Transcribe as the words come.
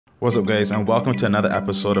What's up guys, and welcome to another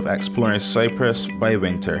episode of Exploring Cyprus by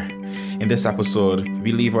Winter. In this episode,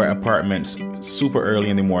 we leave our apartments super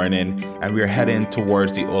early in the morning and we are heading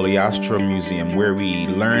towards the Oleastro Museum where we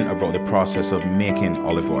learn about the process of making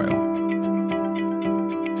olive oil.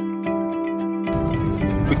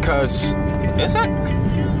 Because, is it?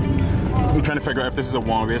 We're trying to figure out if this is a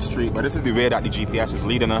one-way street, but this is the way that the GPS is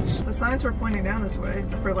leading us. The signs were pointing down this way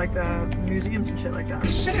for like the museums and shit like that.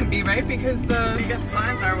 It shouldn't be, right? Because We got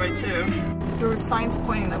signs our way too. there were signs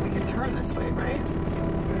pointing that we could turn this way, right?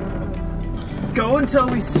 Go until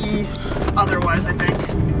we see otherwise, I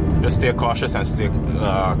think. Just stay cautious and stay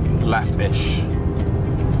left-ish.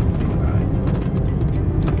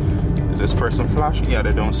 Is this person flashing? Yeah,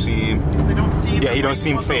 they don't seem... They don't seem... Yeah, he don't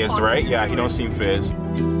seem phased, right? Yeah, he don't seem phased.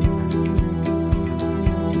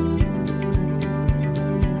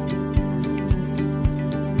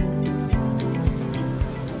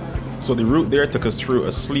 So the route there took us through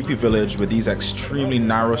a sleepy village with these extremely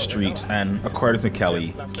narrow streets and, according to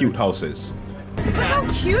Kelly, cute houses. Look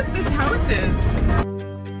how cute this house is.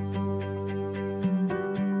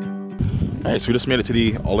 Alright, so we just made it to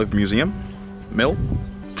the Olive Museum, Mill,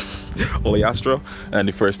 Oleastro, and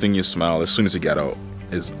the first thing you smell as soon as you get out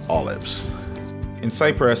is olives. In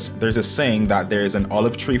Cyprus, there's a saying that there is an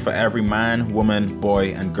olive tree for every man, woman, boy,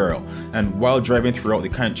 and girl. And while driving throughout the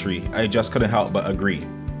country, I just couldn't help but agree.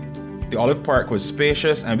 The Olive Park was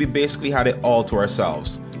spacious and we basically had it all to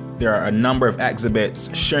ourselves. There are a number of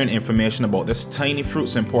exhibits sharing information about this tiny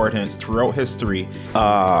fruit's importance throughout history.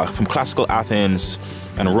 From classical Athens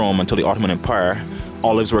and Rome until the Ottoman Empire,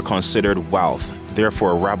 olives were considered wealth.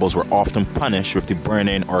 Therefore, rebels were often punished with the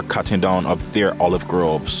burning or cutting down of their olive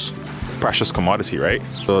groves. Precious commodity, right?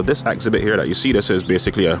 So this exhibit here that you see, this is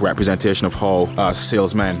basically a representation of how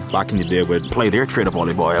salesmen back in the day would play their trade of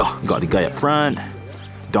olive oil. You got the guy up front,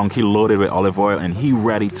 donkey loaded with olive oil, and he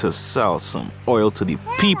ready to sell some oil to the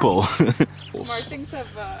people. Kamar, things have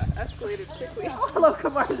escalated quickly. Hello,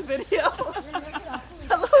 Kamar's video.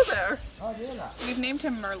 Hello there. We've named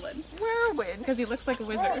him Merlin. Merlin, because he looks like a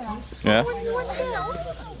wizard. Yeah.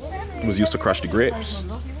 It was used to crush the grapes.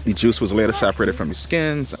 The juice was later separated from the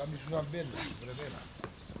skins.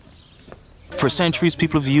 For centuries,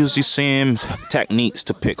 people have used these same techniques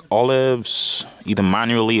to pick olives, either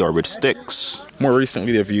manually or with sticks. More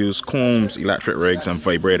recently, they've used combs, electric rigs, and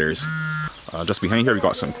vibrators. Just behind here, we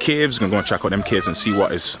got some caves. We're gonna go and check out them caves and see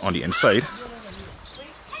what is on the inside.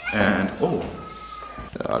 And,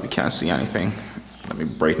 we can't see anything. Let me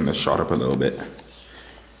brighten this shot up a little bit.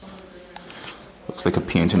 Looks like a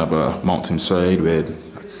painting of a mountainside with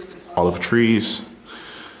olive trees.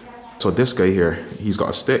 So this guy here, he's got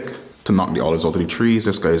a stick to knock the olives out of the trees.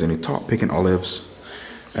 This guy's in the top picking olives.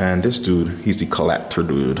 And this dude, he's the collector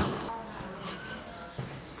dude.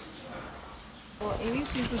 Well, Amy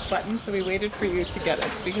sees this button, so we waited for you to get it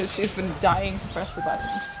because she's been dying to press the button.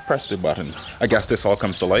 Press the button. I guess this all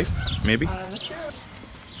comes to life, maybe?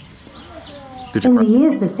 In the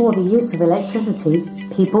years before the use of electricity,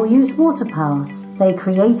 people used water power. They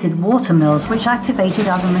created water mills which activated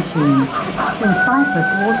other machines. In Cyprus,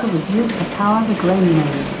 water was used to power the grain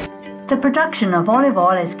mills. The production of olive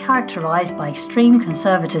oil is characterized by extreme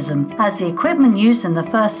conservatism, as the equipment used in the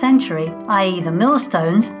 1st century, i.e. the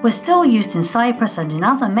millstones, were still used in Cyprus and in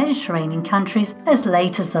other Mediterranean countries as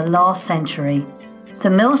late as the last century. The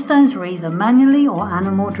millstones were either manually or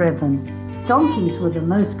animal-driven. Donkeys were the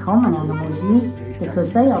most common animals used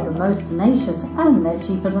because they are the most tenacious and they're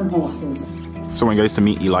cheaper than horses. So when guys to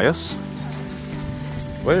meet Elias.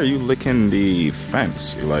 Why are you licking the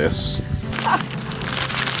fence, Elias?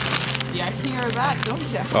 Yeah, I hear that,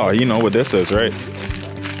 don't you? Oh, you know what this is, right?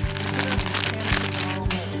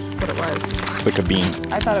 What it was. It's like a bean.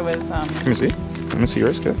 I thought it was, Let me see. Let me see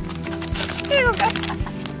yours, good. Here you go, Gus.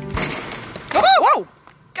 Whoa!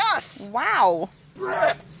 Gus! Wow!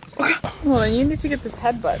 Well, you need to get this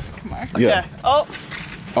headbutt. Come on. Yeah. Okay. Oh!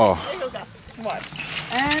 Oh. There you go, Gus. Watch.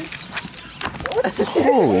 And...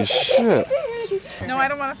 Holy shit. No, I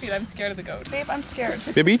don't want to feed. I'm scared of the goat. Babe, I'm scared.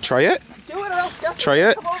 Baby, try it. Do it or else Gus Try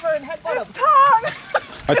it. come over and headbutt him. Tongue!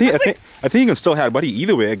 I think you can still have buddy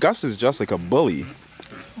either way. Gus is just like a bully.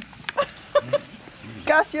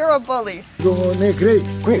 Gus, you're a bully.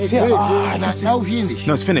 Grapes, yeah. Ah, Now finished.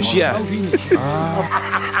 no, it's finished, yeah. Now finished.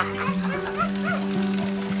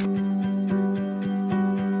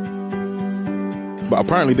 But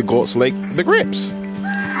apparently the goats like the grapes.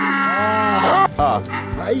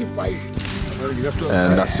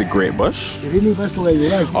 And that's the grape bush.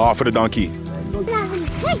 Oh, for the donkey.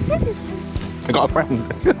 I got a friend.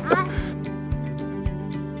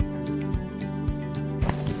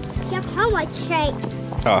 How much shape?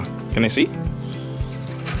 Can I see?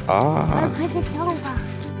 I'll put this over.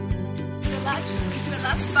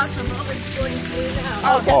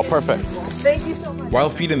 Oh, perfect. Thank you so much. While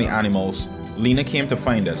feeding the animals, Lena came to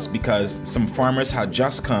find us because some farmers had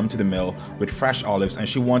just come to the mill with fresh olives and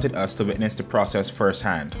she wanted us to witness the process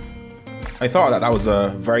firsthand. I thought that was a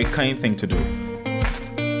very kind thing to do.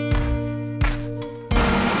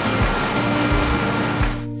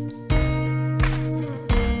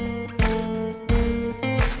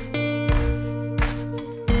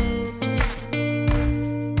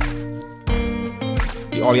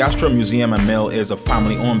 The Oleastro Museum and Mill is a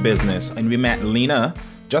family-owned business, and we met Lena.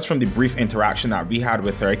 Just from the brief interaction that we had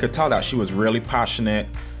with her, I could tell that she was really passionate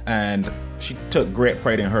and she took great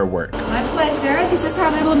pride in her work. My pleasure. This is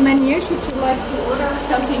our little menu. Should you like to order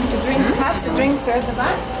something to drink, perhaps a drink served at the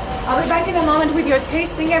back. I'll be back in a moment with your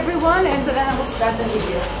tasting, everyone, and then I will start the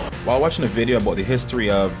video. While watching a video about the history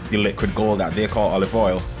of the liquid gold that they call olive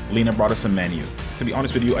oil, Lena brought us a menu. To be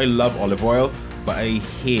honest with you, I love olive oil, but I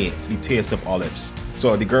hate the taste of olives.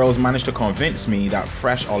 So the girls managed to convince me that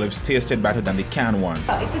fresh olives tasted better than the canned ones.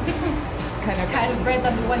 It's a different kind of bread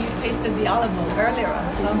than the one you tasted the olive oil earlier on.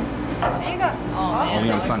 So there you go. Oh, man, Only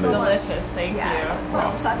on Sundays. Delicious. Thank you.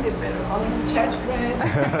 Well, Sunday bread, olive church bread.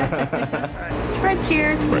 Bread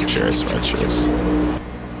cheers. Bread cheers, bread cheers.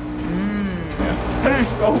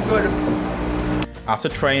 So good. After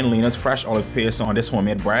trying Lena's fresh olive paste on this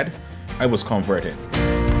homemade bread, I was converted.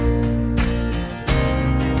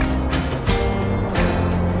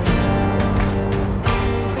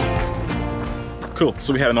 Cool,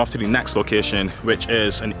 so we heading off to the next location, which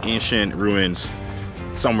is an ancient ruins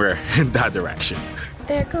somewhere in that direction.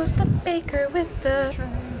 There goes the baker with the...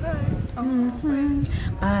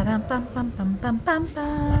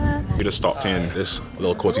 We just stopped in this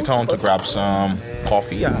little cozy town to grab some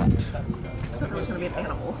coffee at There was gonna be an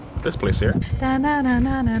animal. this place here.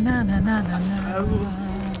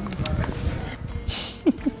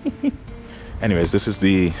 Anyways, this is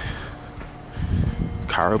the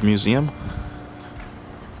Carob Museum.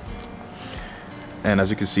 And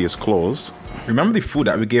as you can see, it's closed. Remember the food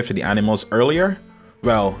that we gave to the animals earlier?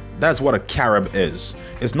 Well, that's what a carob is.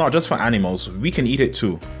 It's not just for animals, we can eat it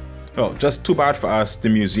too. Well, just too bad for us, the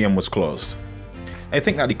museum was closed. I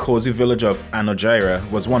think that the cozy village of Anogyra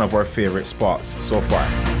was one of our favorite spots so far.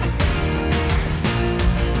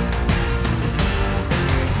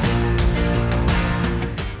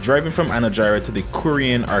 Driving from Anogyra to the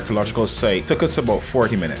Kourion Archaeological Site took us about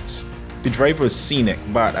 40 minutes. The drive was scenic,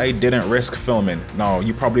 but I didn't risk filming. Now,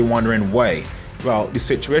 you're probably wondering why. Well, the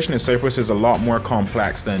situation in Cyprus is a lot more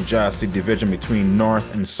complex than just the division between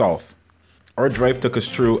north and south. Our drive took us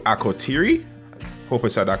through Akothiri, hope I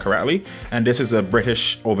said that correctly, and this is a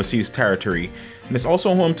British overseas territory. And it's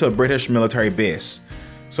also home to a British military base.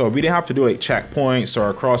 So we didn't have to do like checkpoints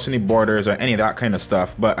or crossing the borders or any of that kind of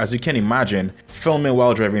stuff, but as you can imagine, filming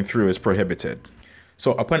while driving through is prohibited.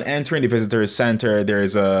 So upon entering the visitors center, there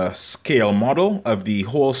is a scale model of the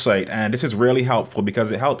whole site, and this is really helpful because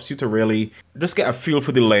it helps you to really just get a feel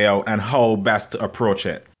for the layout and how best to approach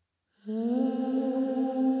it.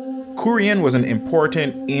 Kourion was an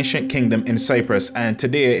important ancient kingdom in Cyprus and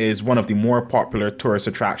today is one of the more popular tourist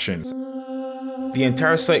attractions. The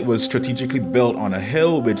entire site was strategically built on a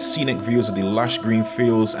hill with scenic views of the lush green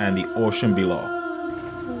fields and the ocean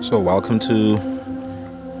below. So welcome to...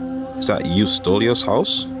 is that Eustolios'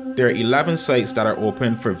 house? There are 11 sites that are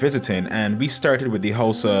open for visiting, and we started with the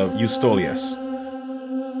house of Eustolios.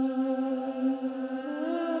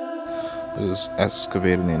 It was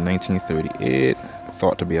excavated in 1938,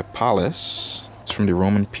 thought to be a palace. It's from the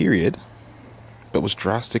Roman period, but was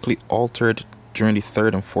drastically altered during the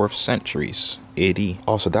 3rd and 4th centuries AD.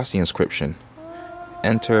 Also, that's the inscription.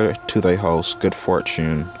 Enter to thy house, good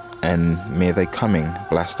fortune, and may thy coming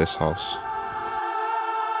bless this house.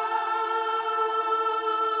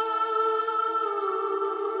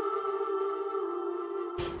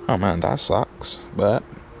 Oh man, that sucks. But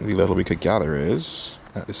the little we could gather is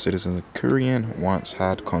that the citizens of Kourion once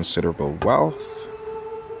had considerable wealth.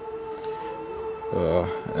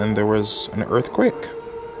 And there was an earthquake.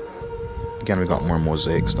 Again, we got more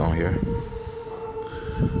mosaics down here.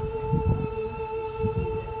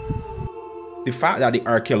 The fact that the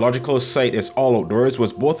archaeological site is all outdoors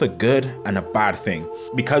was both a good and a bad thing.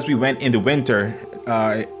 Because we went in the winter,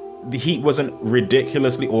 the heat wasn't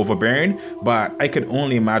ridiculously overbearing, but I could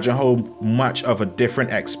only imagine how much of a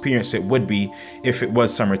different experience it would be if it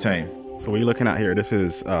was summertime. So what you're looking at here, this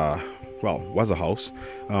is, well, was a house.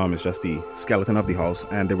 It's just the skeleton of the house,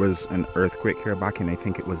 and there was an earthquake here back in, I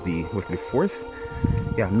think it was the 4th?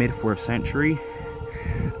 Yeah, mid 4th century.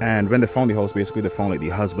 And when they found the house, basically they found like the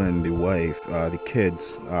husband, the wife, the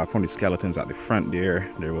kids, found the skeletons at the front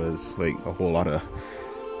there. There was like a whole lot of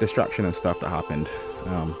destruction and stuff that happened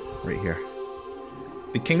right here.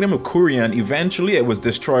 The kingdom of Kourion, eventually it was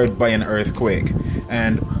destroyed by an earthquake.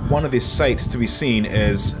 And one of the sites to be seen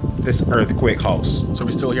is this earthquake house. So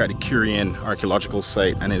we're still here at the Kourion Archaeological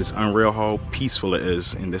Site, and it is unreal how peaceful it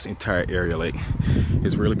is in this entire area. Like,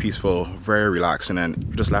 it's really peaceful, very relaxing. And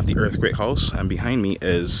we just left the earthquake house, and behind me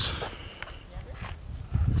is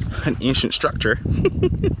an ancient structure.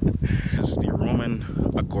 This is the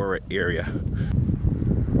Roman Agora area.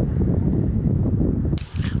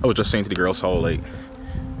 I was just saying to the girls how like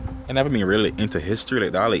I never been really into history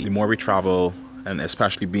like that. Like, the more we travel, and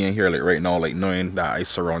especially being here like right now, like knowing that I'm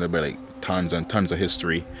surrounded by like tons and tons of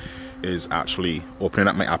history is actually opening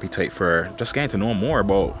up my appetite for just getting to know more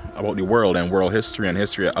about the world and world history and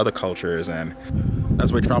history of other cultures. And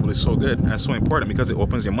that's why travel is so good and so important, because it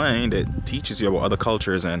opens your mind, it teaches you about other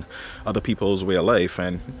cultures and other people's way of life,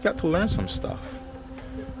 and you get to learn some stuff,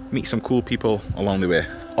 meet some cool people along the way.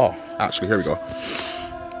 Oh, actually, here we go.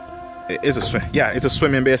 It is a swim. Yeah, it's a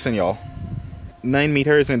swimming basin, y'all. 9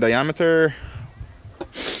 meters in diameter,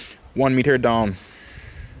 1 meter down.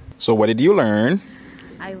 So what did you learn?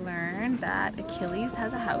 I learned that Achilles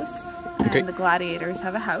has a house, and the gladiators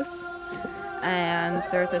have a house, and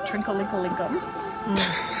there's a trinkle-linkle-linkum.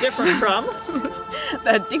 Different from?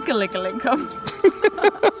 The dinka-linka-linkum.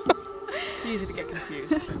 It's easy to get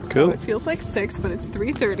confused. Cool. So it feels like 6, but it's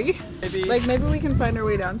 3:30. Maybe we can find our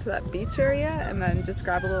way down to that beach area and then just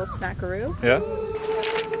grab a little snackaroo. Yeah.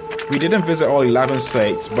 We didn't visit all 11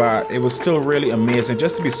 sites, but it was still really amazing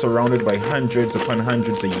just to be surrounded by hundreds upon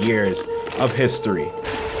hundreds of years of history.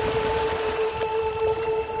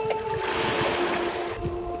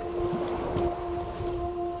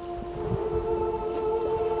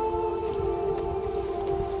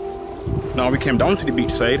 Now we came down to the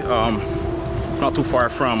beach side, not too far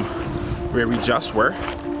from where we just were.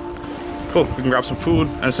 Cool, we can grab some food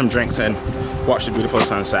and some drinks and watch the beautiful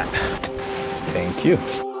sunset. Thank you.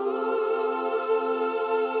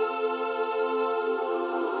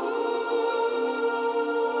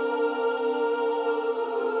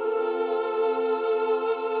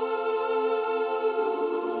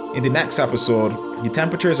 In the next episode, the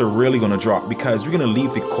temperatures are really going to drop because we're going to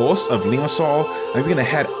leave the coast of Limassol and we're going to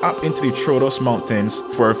head up into the Troodos Mountains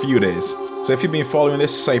for a few days. So if you've been following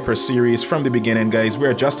this Cyprus series from the beginning, guys,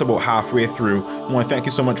 we're just about halfway through. I want to thank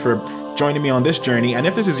you so much for joining me on this journey. And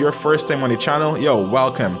if this is your first time on the channel, yo,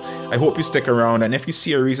 welcome. I hope you stick around. And if you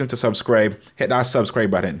see a reason to subscribe, hit that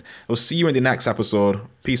subscribe button. I'll see you in the next episode.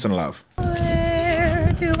 Peace and love.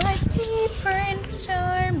 Where do I see Prince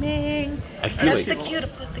Charming? I feel That's the cue to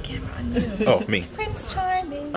put the camera on you. Oh, me. Prince Charming.